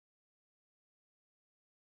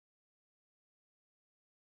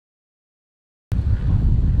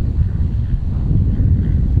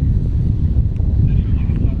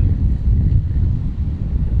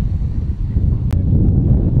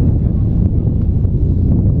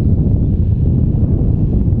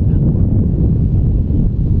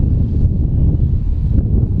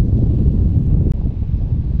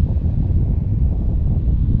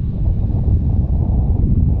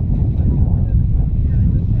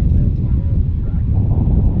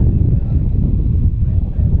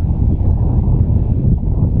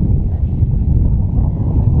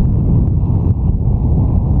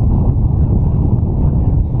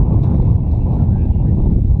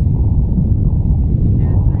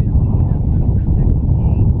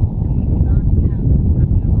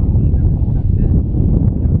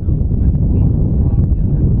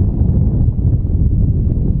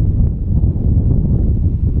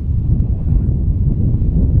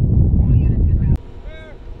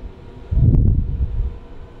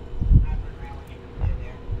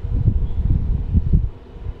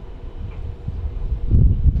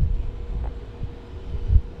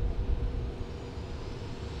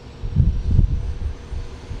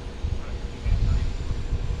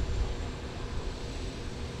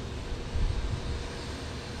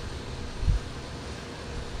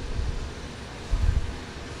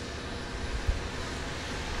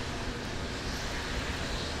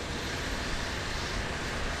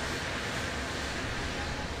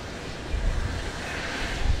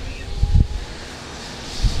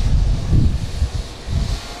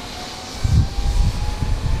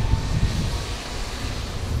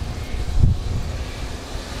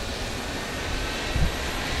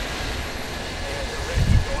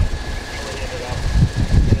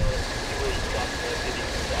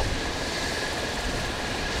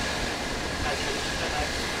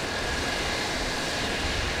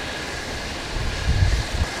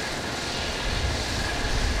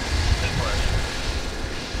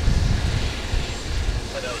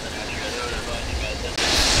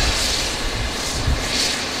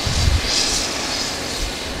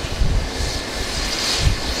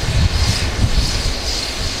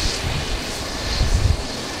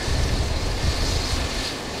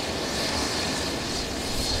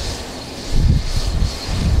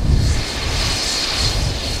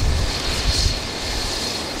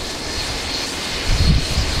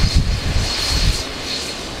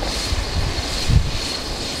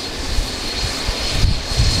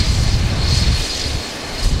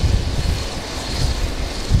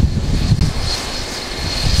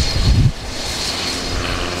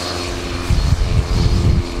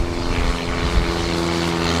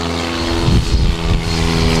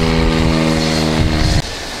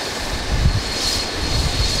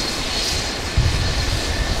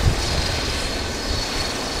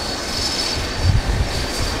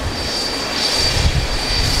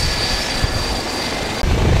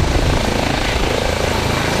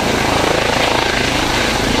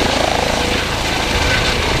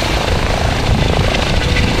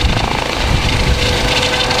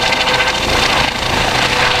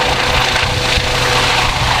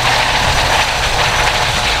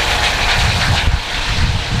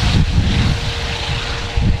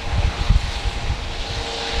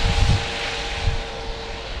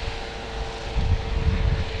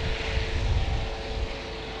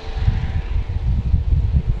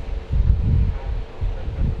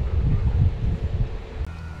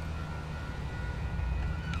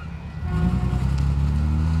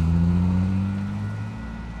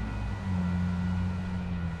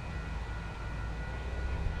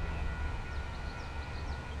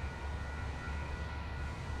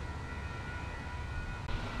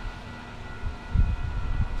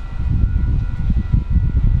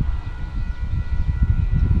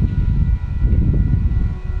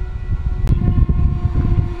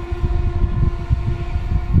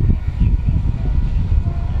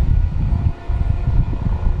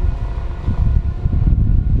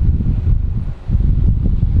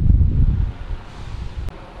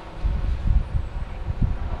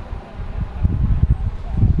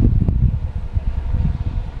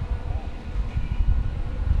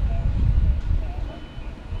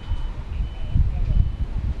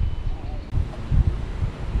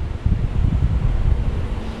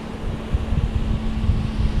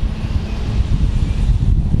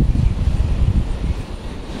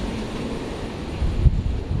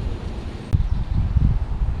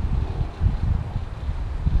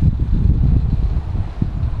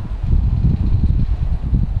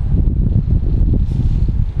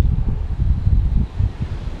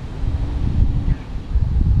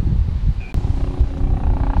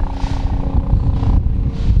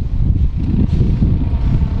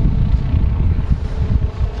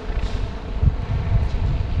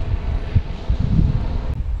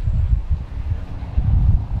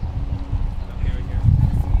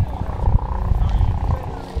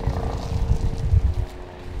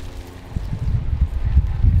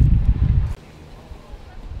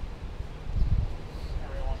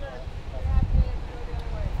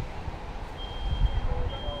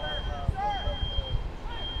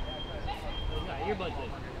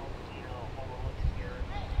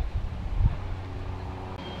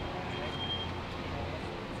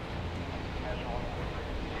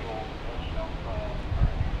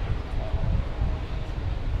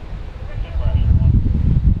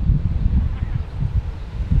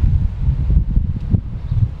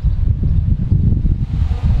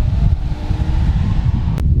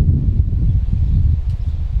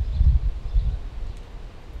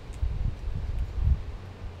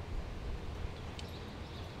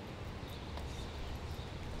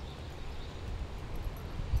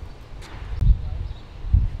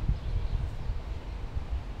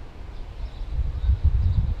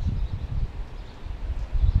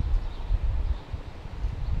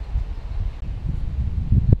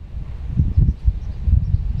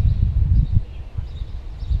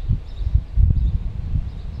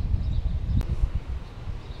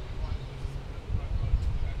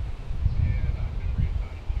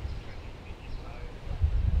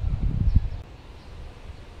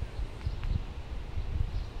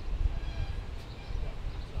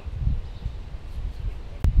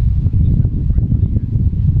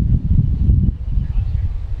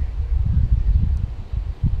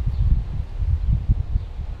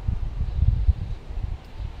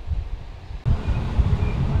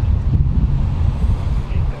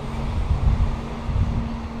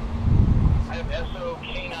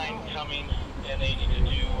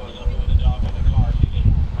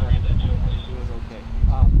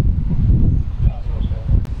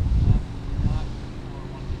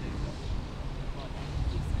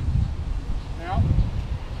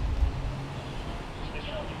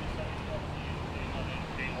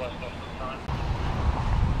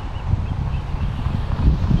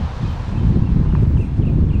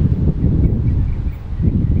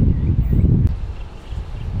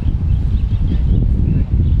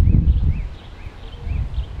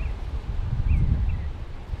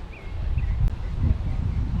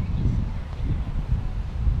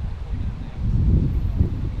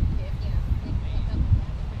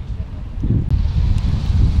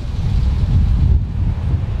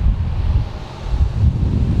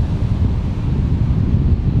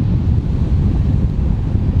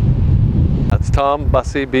Tom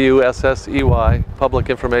Bussey, B-U-S-S-E-Y, Public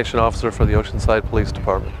Information Officer for the Oceanside Police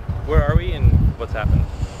Department. Where are we and what's happened?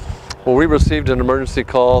 Well, we received an emergency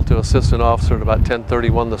call to assist an officer at about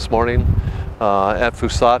 10:31 this morning at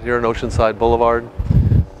Foussat here in Oceanside Boulevard.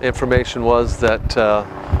 Information was that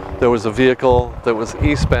there was a vehicle that was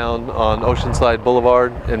eastbound on Oceanside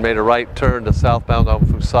Boulevard and made a right turn to southbound on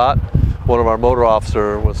Foussat. One of our motor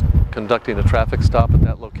officers was conducting a traffic stop at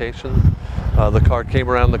that location. The car came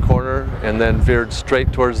around the corner and then veered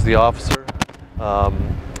straight towards the officer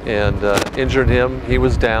and injured him. He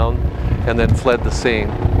was down and then fled the scene.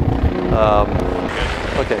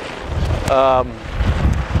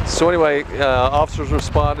 So anyway, officers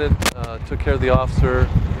responded, took care of the officer.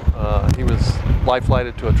 He was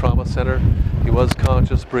life-flighted to a trauma center. He was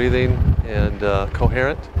conscious, breathing, and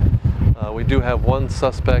coherent. We do have one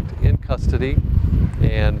suspect in custody,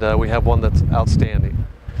 and we have one that's outstanding.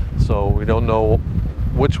 So we don't know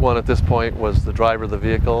which one at this point was the driver of the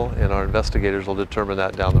vehicle, and our investigators will determine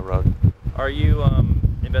that down the road. Are you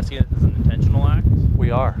investigating this as an intentional act?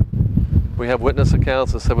 We are. We have witness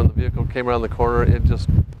accounts that said when the vehicle came around the corner, it just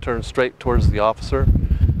turned straight towards the officer.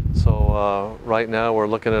 So right now we're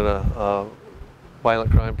looking at a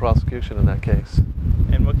violent crime prosecution in that case.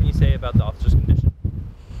 And what can you say about the officer's condition?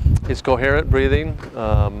 He's coherent, breathing,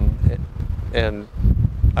 and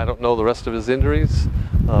I don't know the rest of his injuries,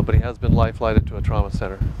 but he has been life-flighted to a trauma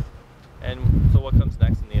center. And so what comes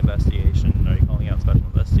next in the investigation? Are you calling out special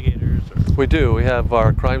investigators? Or? We do. We have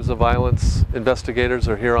our crimes of violence investigators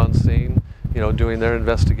are here on scene, doing their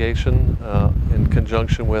investigation in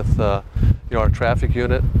conjunction with our traffic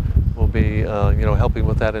unit. Will be helping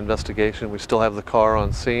with that investigation. We still have the car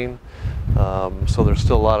on scene, so there's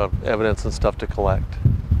still a lot of evidence and stuff to collect.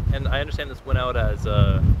 And I understand this went out as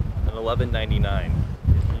an 1199.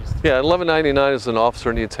 Yeah, 1199 is an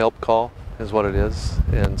officer needs help call, is what it is,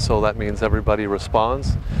 and so that means everybody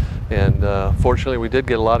responds. And fortunately, we did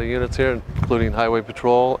get a lot of units here, including Highway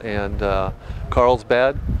Patrol and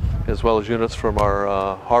Carlsbad, as well as units from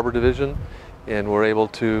our Harbor Division, and we're able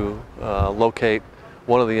to locate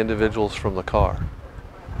one of the individuals from the car.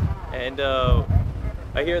 And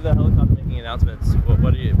I hear the helicopter making announcements.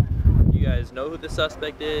 What do you guys know who the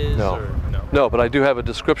suspect is? No. Or no. No, but I do have a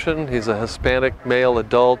description. He's a Hispanic male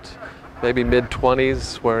adult, maybe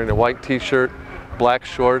mid-20s, wearing a white t-shirt, black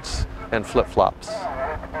shorts, and flip-flops.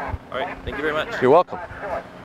 All right, thank you very much. You're welcome.